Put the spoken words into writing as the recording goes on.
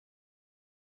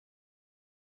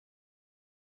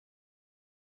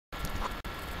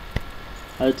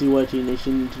Hi TYT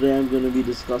Nation. Today I'm going to be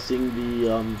discussing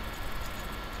the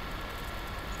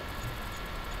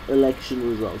election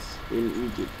results in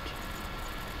Egypt.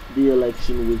 The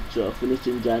election which finished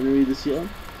in January this year,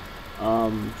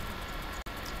 um,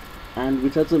 and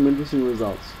which had some interesting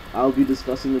results. I'll be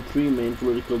discussing the three main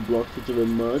political blocs which have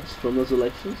emerged from those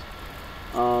elections,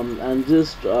 and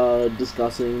just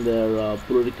discussing their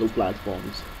political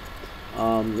platforms.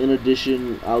 In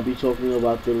addition, I'll be talking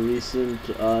about the recent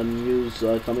news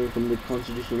coming from the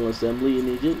Constitutional Assembly in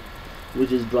Egypt,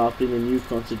 which is drafting a new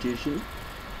constitution,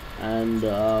 and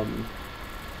there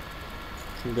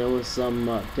was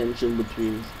some tension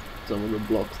between some of the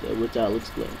blocks there, which I'll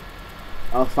explain.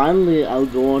 Finally, I'll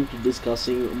go on to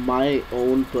discussing my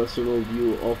own personal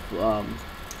view of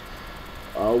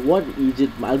what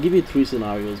Egypt. I'll give you three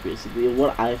scenarios basically of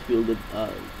what I feel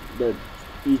that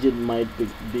Egypt might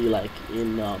be like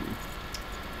in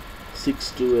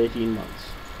 6 to 18 months.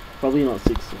 Probably not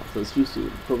 6 months, that's too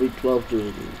soon. Probably 12 to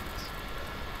 18 months.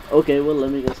 Okay, well,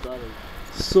 let me get started.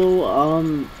 So,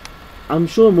 I'm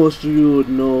sure most of you would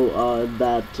know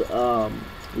that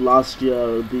last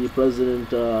year the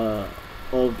president of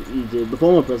Egypt, the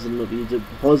former president of Egypt,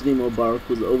 Hosni Mubarak,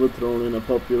 was overthrown in a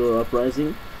popular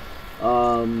uprising.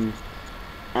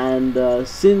 And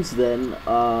since then,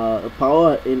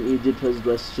 power in Egypt has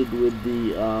rested with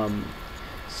the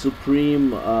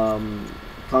Supreme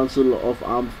Council of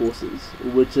Armed Forces,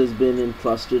 which has been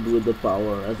entrusted with the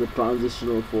power as a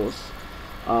transitional force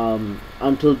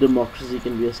until democracy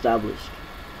can be established.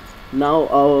 Now,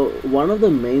 one of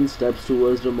the main steps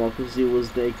towards democracy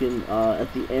was taken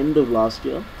at the end of last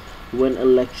year, when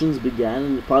elections began,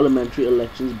 and parliamentary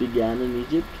elections began in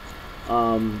Egypt.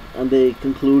 And they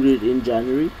concluded in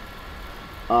January.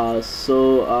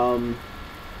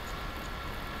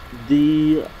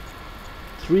 The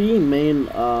three main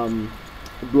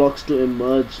blocks to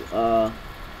emerge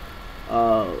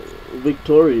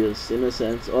victorious, in a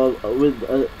sense, or with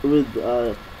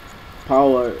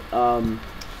power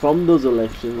from those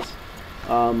elections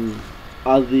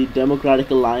are the Democratic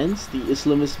Alliance, the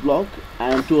Islamist bloc,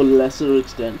 and to a lesser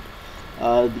extent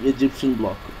the Egyptian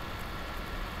bloc.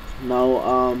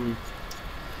 Now,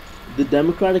 the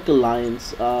Democratic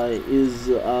Alliance is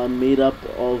made up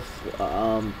of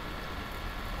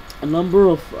a number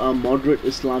of moderate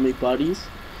Islamic parties.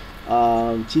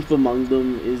 Chief among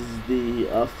them is the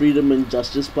Freedom and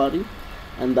Justice Party,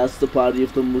 and that's the party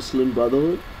of the Muslim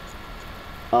Brotherhood.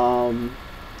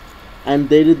 And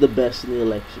they did the best in the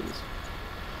elections.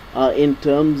 In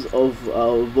terms of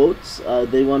votes,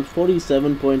 they won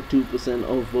 47.2%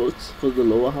 of votes for the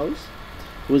lower house,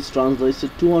 which translates to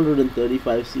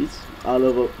 235 seats out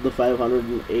of the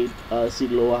 508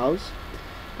 seat lower house,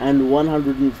 and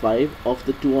 105 of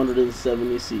the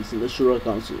 270 seats in the Shura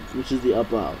Council, which is the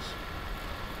upper house.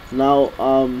 Now,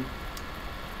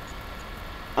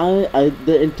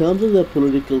 in terms of their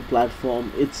political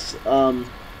platform, it's a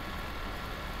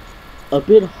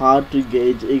bit hard to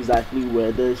gauge exactly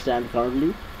where they stand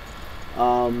currently.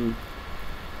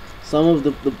 Some of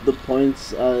the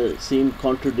points seem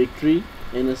contradictory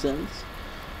in a sense.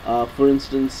 For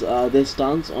instance, their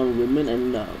stance on women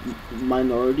and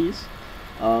minorities.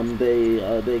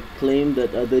 They claim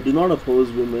that they do not oppose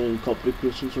women and Coptic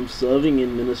Christians from serving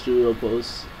in ministerial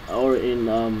posts or in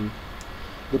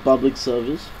the public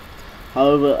service.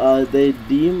 However, they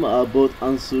deem both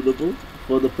unsuitable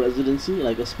for the presidency.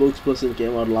 Like, a spokesperson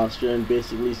came out last year and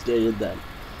basically stated that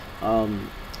a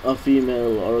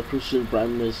female or a Christian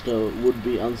prime minister would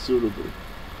be unsuitable.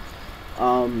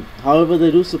 However,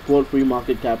 they do support free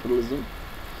market capitalism,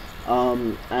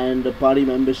 and party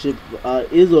membership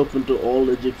is open to all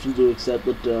Egyptians who accept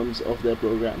the terms of their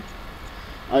program.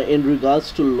 In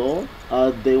regards to law,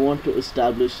 they want to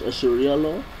establish a Sharia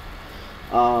law,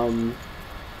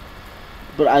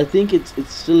 but I think it's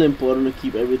still important to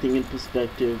keep everything in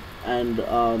perspective and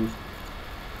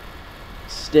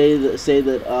say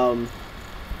that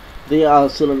they are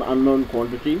still an unknown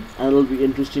quantity, and it'll be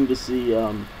interesting to see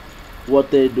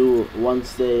what they do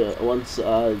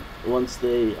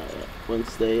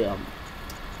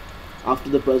after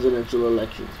the presidential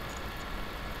elections.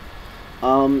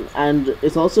 And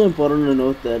it's also important to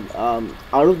note that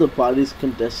out of the parties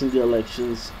contesting the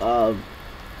elections,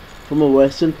 from a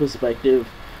Western perspective,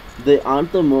 they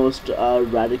aren't the most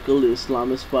radical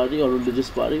Islamist party or religious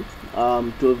party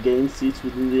to have gained seats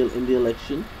within in the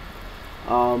election.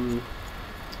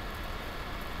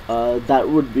 That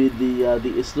would be the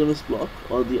Islamist bloc,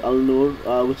 or the Al Noor,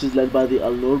 which is led by the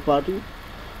Al Noor party,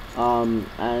 and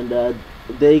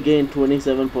they gained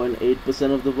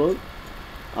 27.8% of the vote.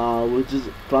 which is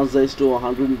translates to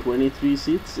 123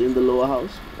 seats in the lower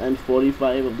house and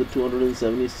 45 of the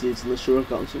 270 seats in the Shura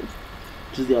Council,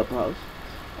 which is the upper house.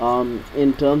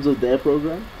 In terms of their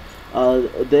program,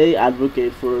 they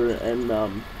advocate for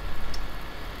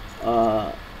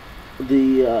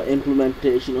the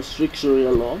implementation of strict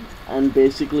Sharia law, and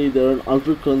basically they're an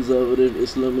ultra-conservative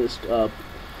Islamist.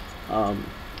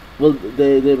 Well,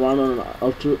 they run on an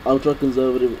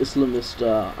ultra-conservative Islamist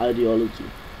ideology.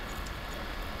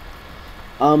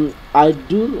 I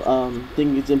do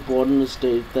think it's important to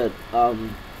state that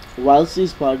whilst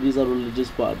these parties are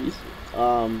religious parties,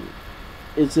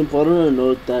 it's important to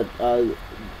note that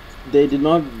they did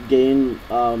not gain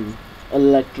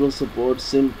electoral support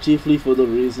chiefly for the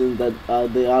reason that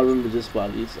they are religious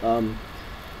parties.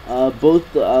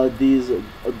 Both these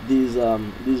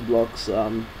blocks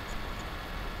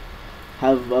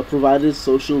have provided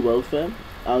social welfare,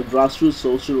 grassroots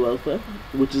social welfare,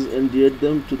 which has endeared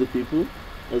them to the people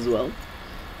as well.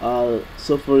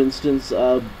 So, for instance,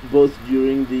 both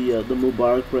during the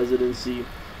Mubarak presidency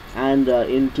and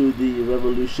into the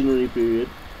revolutionary period,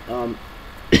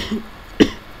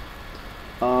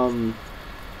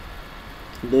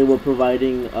 they were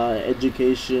providing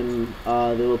education,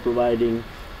 they were providing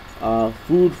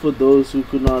food for those who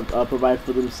could not provide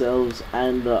for themselves,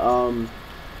 and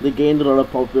they gained a lot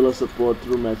of popular support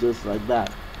through measures like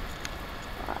that.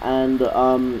 And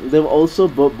they've also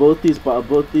both these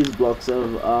blocks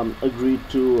have agreed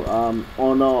to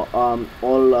honor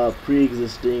all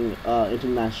pre-existing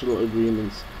international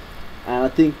agreements, and I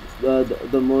think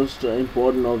the most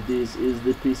important of these is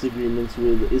the peace agreements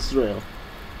with Israel.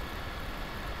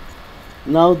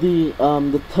 Now the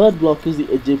third block is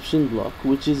the Egyptian bloc,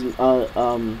 which is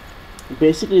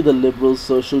basically the liberal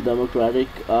social democratic.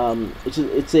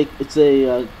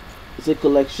 It's a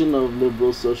collection of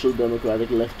liberal social democratic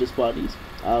leftist parties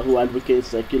who advocate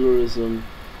secularism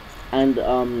and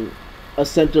a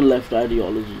center left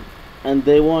ideology, and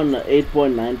they won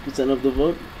 8.9% of the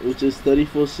vote, which is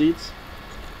 34 seats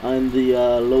in the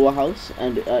lower house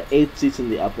and 8 seats in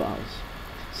the upper house.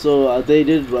 So they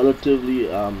did relatively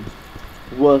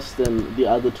worse than the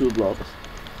other two blocks.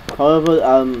 However,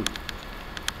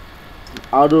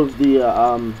 out of the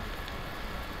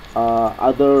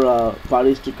other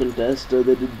parties to contest, they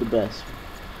did the best.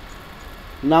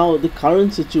 Now, the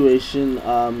current situation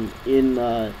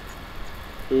in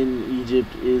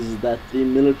Egypt is that the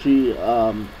military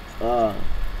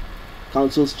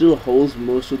council still holds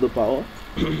most of the power,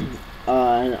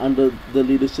 and under the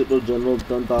leadership of General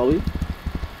Tantawi.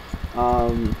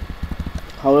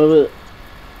 However,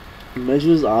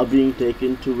 measures are being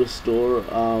taken to restore.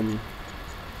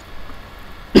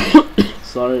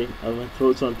 Sorry, my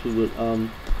throat's not too good.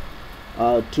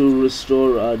 To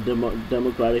restore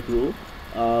democratic rule.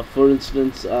 For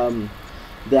instance,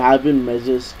 there have been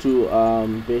measures to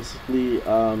basically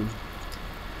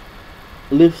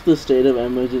lift the state of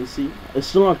emergency. It's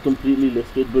still not completely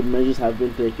lifted, but measures have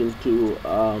been taken to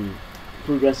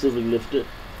progressively lift it.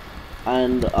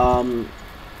 And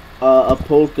a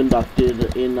poll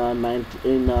conducted in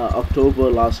October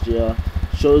last year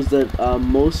shows that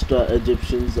most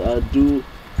Egyptians do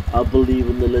believe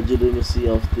in the legitimacy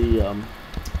of the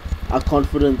are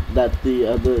confident that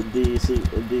the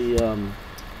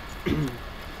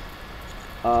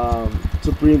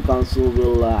Supreme Council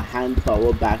will hand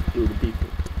power back to the people.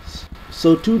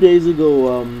 So 2 days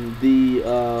ago,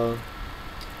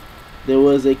 there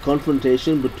was a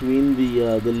confrontation between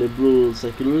the liberal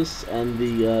secularists and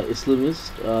the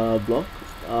Islamist bloc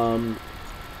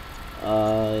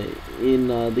in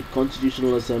the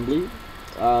Constitutional Assembly.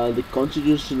 The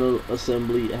Constitutional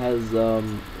Assembly has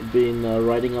been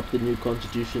writing up the new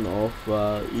constitution of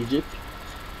Egypt,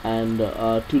 and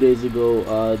 2 days ago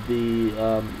the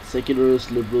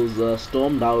secularist liberals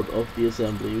stormed out of the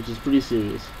assembly, which is pretty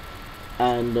serious,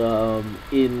 and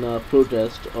in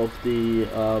protest of the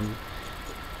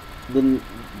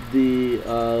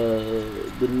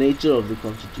nature of the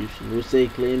constitution, which they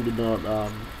claim did not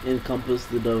encompass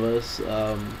the diverse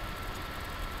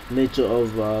nature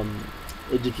of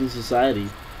Egyptian society.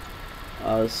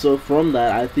 So from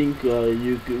that, I think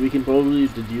we can probably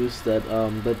deduce that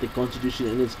that the constitution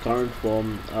in its current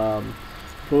form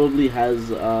probably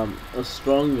has a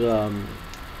strong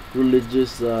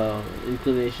religious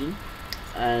inclination,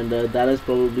 and that is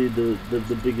probably the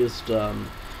biggest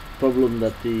problem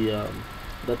that the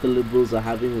liberals are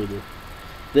having with it.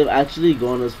 They've actually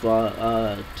gone as far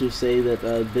to say that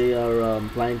they are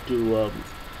planning to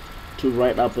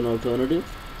write up an alternative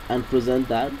and present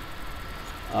that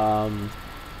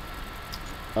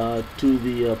to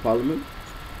the parliament.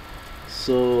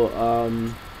 So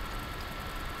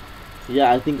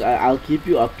Yeah, I think I'll keep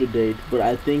you up to date. But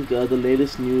I think the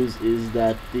latest news is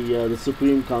that the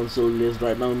Supreme Council is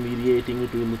right now mediating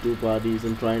between the two parties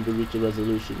and trying to reach a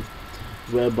resolution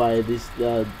whereby this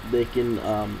they can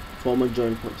form a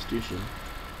joint constitution.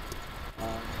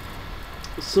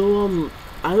 So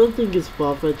I don't think it's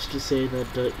far fetched to say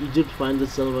that Egypt finds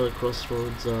itself at a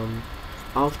crossroads.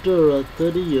 After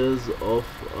 30 years of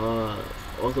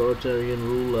authoritarian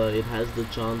rule, it has the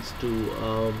chance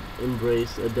to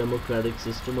embrace a democratic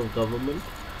system of government.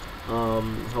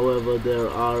 However, there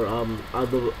are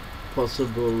other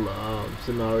possible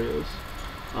scenarios.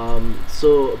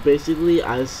 So basically,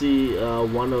 I see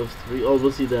one of three.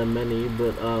 Obviously, there are many,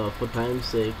 but for time's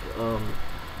sake,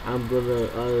 I'm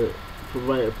gonna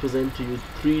present to you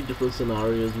three different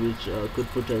scenarios which could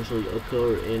potentially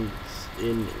occur in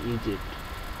Egypt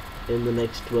in the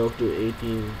next 12 to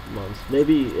 18 months.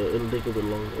 Maybe it'll take a bit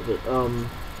longer, but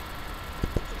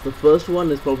the first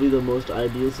one is probably the most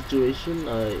ideal situation.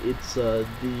 It's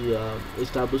the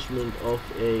establishment of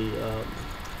a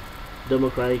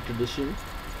democratic tradition.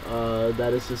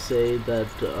 That is to say that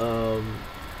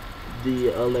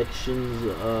the elections,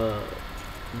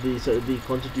 the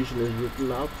constitution is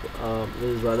written up,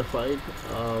 is ratified.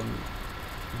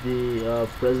 The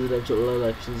presidential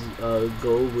elections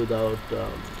go without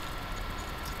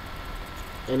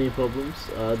any problems.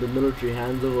 The military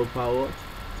hands over power,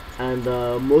 and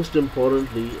most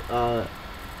importantly,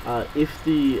 if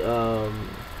the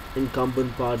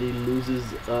incumbent party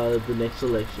loses the next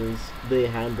elections, they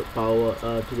hand power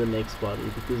to the next party,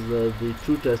 because the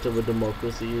true test of a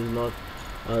democracy is not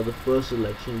the first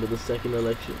election but the second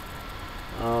election.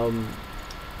 Um,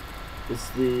 it's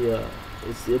the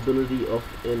ability of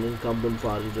an incumbent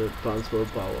party to transfer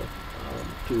power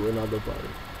to another party.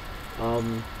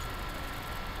 Um,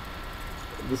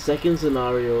 the second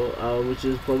scenario, which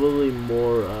is probably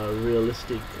more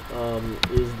realistic,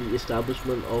 is the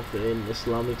establishment of an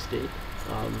Islamic state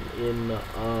in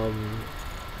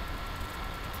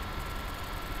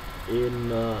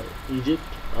Egypt.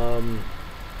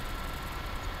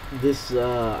 This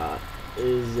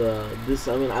is this.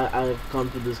 I mean, I've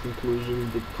come to this conclusion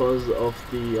because of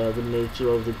the nature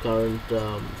of the current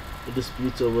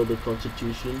disputes over the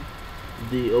constitution,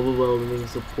 the overwhelming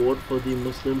support for the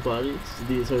Muslim parties,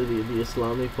 the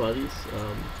Islamic parties,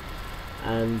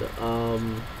 and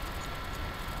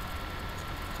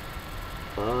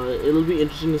it'll be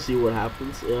interesting to see what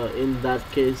happens. In that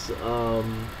case,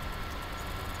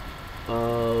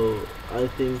 I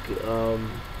think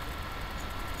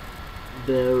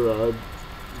there,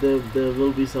 there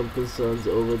will be some concerns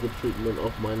over the treatment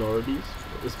of minorities,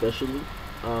 especially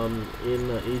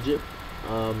in Egypt,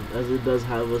 as it does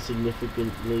have a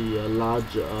significantly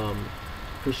large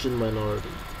Christian minority.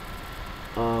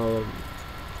 Um,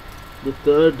 the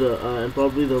third and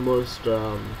probably the most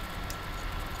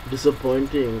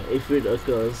disappointing, if it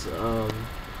occurs,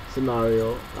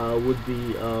 scenario would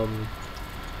be uh,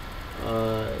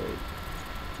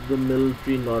 the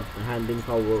military not handing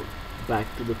power back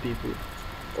to the people,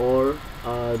 or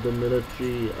the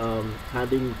military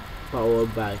handing power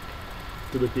back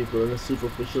to the people in a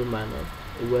superficial manner,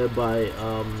 whereby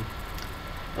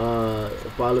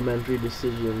parliamentary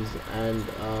decisions and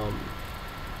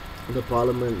the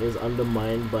parliament is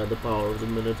undermined by the power of the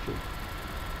military.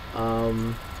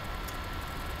 Um,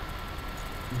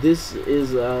 this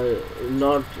is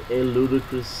not a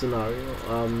ludicrous scenario.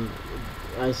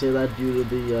 I say that due to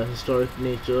the historic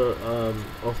nature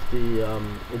of the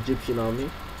Egyptian army,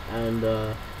 and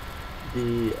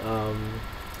the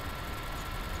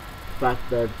fact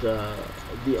that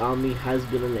the army has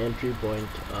been an entry point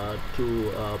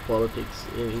to politics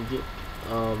in Egypt,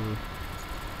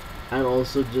 and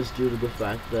also just due to the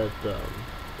fact that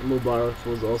Mubarak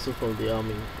was also from the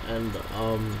army, and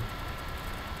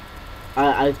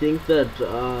I think that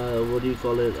what do you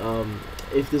call it?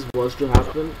 If this was to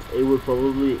happen, it would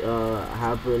probably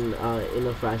happen in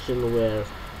a fashion where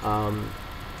um,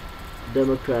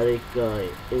 democratic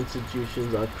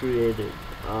institutions are created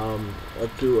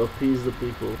to appease the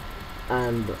people,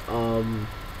 and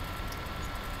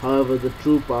however, the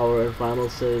true power and final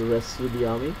say rests with the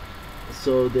army.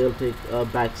 So they'll take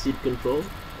backseat control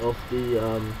of the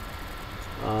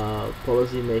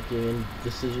policy making and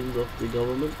decisions of the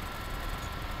government.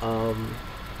 Um,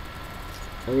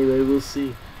 anyway, we'll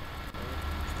see.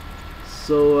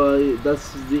 So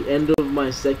that's the end of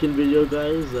my second video,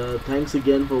 guys. Thanks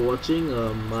again for watching.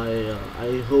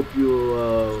 I hope you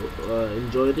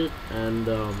enjoyed it, and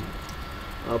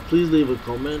please leave a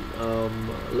comment.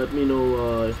 Let me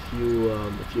know if you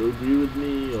agree with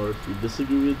me, or if you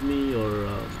disagree with me, or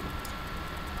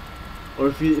or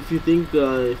if you think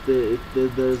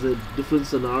there's a different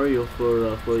scenario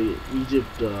for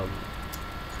Egypt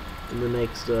in the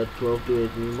next 12 to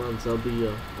 18 months, I'll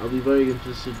be very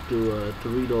interested to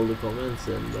read all the comments,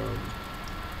 and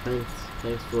thanks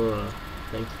thanks for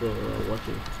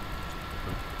watching.